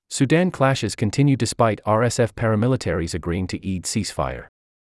Sudan clashes continue despite RSF paramilitaries agreeing to Eid ceasefire.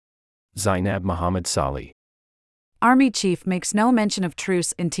 Zainab Mohammed Salih. Army chief makes no mention of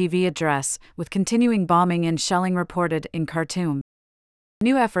truce in TV address, with continuing bombing and shelling reported in Khartoum.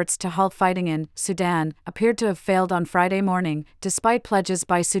 New efforts to halt fighting in Sudan appeared to have failed on Friday morning, despite pledges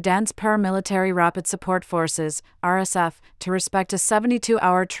by Sudan's paramilitary Rapid Support Forces, RSF, to respect a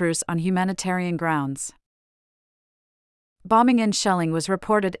 72-hour truce on humanitarian grounds. Bombing and shelling was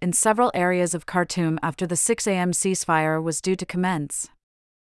reported in several areas of Khartoum after the 6 a.m. ceasefire was due to commence.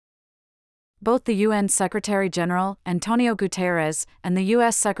 Both the UN Secretary-General, Antonio Guterres, and the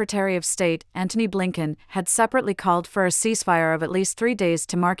U.S. Secretary of State, Antony Blinken, had separately called for a ceasefire of at least 3 days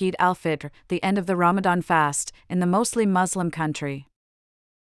to mark Eid al-Fitr, the end of the Ramadan fast, in the mostly Muslim country.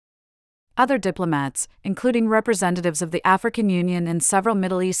 Other diplomats, including representatives of the African Union and several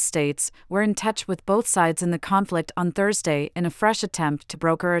Middle East states, were in touch with both sides in the conflict on Thursday in a fresh attempt to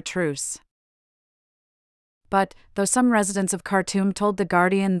broker a truce. But, though some residents of Khartoum told The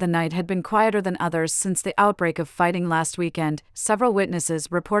Guardian the night had been quieter than others since the outbreak of fighting last weekend, several witnesses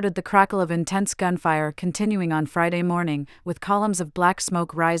reported the crackle of intense gunfire continuing on Friday morning, with columns of black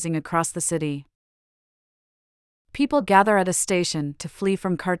smoke rising across the city. People gather at a station to flee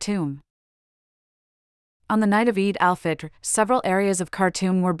from Khartoum. On the night of Eid al-Fitr, several areas of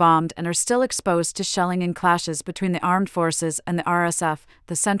Khartoum were bombed and are still exposed to shelling and clashes between the armed forces and the RSF,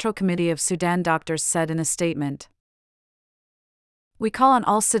 the Central Committee of Sudan doctors said in a statement. "We call on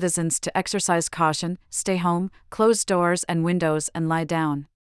all citizens to exercise caution, stay home, close doors and windows and lie down.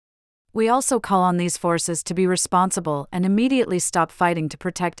 We also call on these forces to be responsible and immediately stop fighting to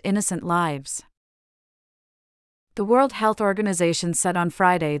protect innocent lives." The World Health Organization said on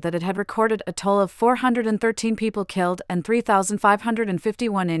Friday that it had recorded a toll of 413 people killed and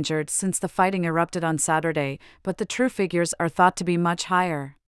 3,551 injured since the fighting erupted on Saturday, but the true figures are thought to be much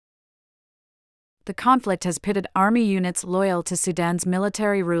higher. The conflict has pitted army units loyal to Sudan's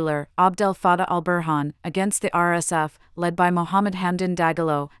military ruler, Abdel Fattah al-Burhan, against the RSF, led by Mohamed Hamdan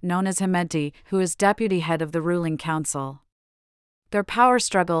Dagalo, known as Hemedti, who is deputy head of the ruling council. Their power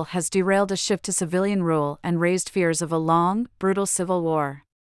struggle has derailed a shift to civilian rule and raised fears of a long, brutal civil war.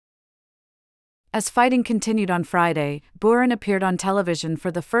 As fighting continued on Friday, Burhan appeared on television for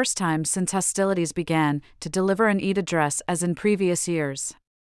the first time since hostilities began, to deliver an Eid address as in previous years.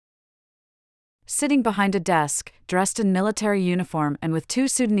 Sitting behind a desk, dressed in military uniform and with 2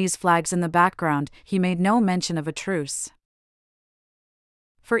 Sudanese flags in the background, he made no mention of a truce.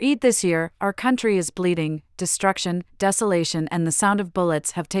 "For Eid this year, our country is bleeding, destruction, desolation and the sound of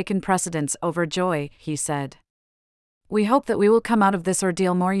bullets have taken precedence over joy," he said. "We hope that we will come out of this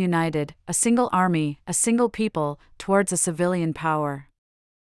ordeal more united, a single army, a single people, towards a civilian power."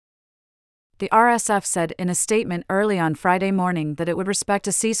 The RSF said in a statement early on Friday morning that it would respect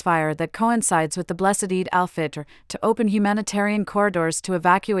a ceasefire that coincides with the blessed Eid al-Fitr, to open humanitarian corridors to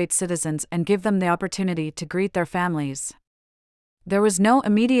evacuate citizens and give them the opportunity to greet their families. There was no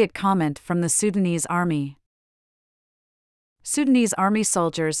immediate comment from the Sudanese army. Sudanese army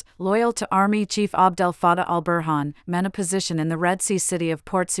soldiers, loyal to Army Chief Abdel Fattah al-Burhan, man a position in the Red Sea city of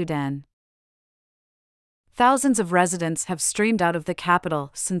Port Sudan. Thousands of residents have streamed out of the capital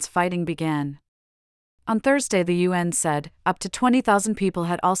since fighting began. On Thursday, the UN said up to 20,000 people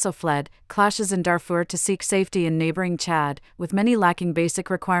had also fled clashes in Darfur to seek safety in neighboring Chad, with many lacking basic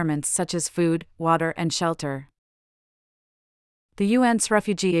requirements such as food, water, and shelter. The UN's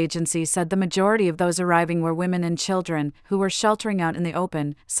refugee agency said the majority of those arriving were women and children, who were sheltering out in the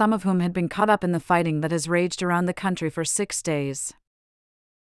open, some of whom had been caught up in the fighting that has raged around the country for 6 days.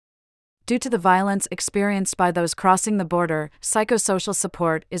 Due to the violence experienced by those crossing the border, psychosocial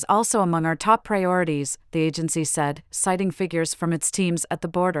support is also among our top priorities, the agency said, citing figures from its teams at the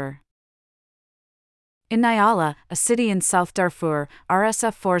border. In Nyala, a city in South Darfur,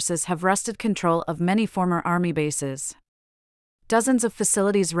 RSF forces have wrested control of many former army bases. Dozens of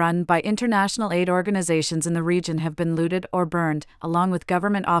facilities run by international aid organizations in the region have been looted or burned, along with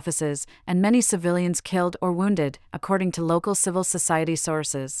government offices, and many civilians killed or wounded, according to local civil society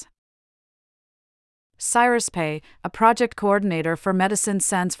sources. Cyrus Pay, a project coordinator for Médecins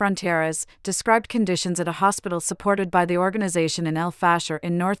Sans Frontières, described conditions at a hospital supported by the organization in El Fasher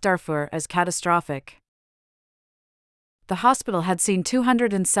in North Darfur as catastrophic. The hospital had seen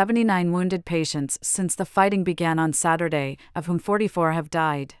 279 wounded patients since the fighting began on Saturday, of whom 44 have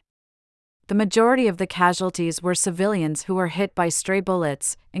died. The majority of the casualties were civilians who were hit by stray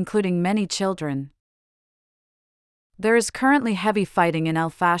bullets, including many children. "There is currently heavy fighting in El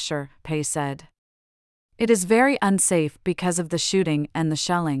Fasher," Pay said. "It is very unsafe because of the shooting and the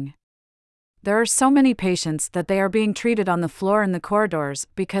shelling. There are so many patients that they are being treated on the floor in the corridors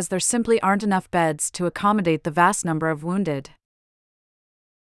because there simply aren't enough beds to accommodate the vast number of wounded.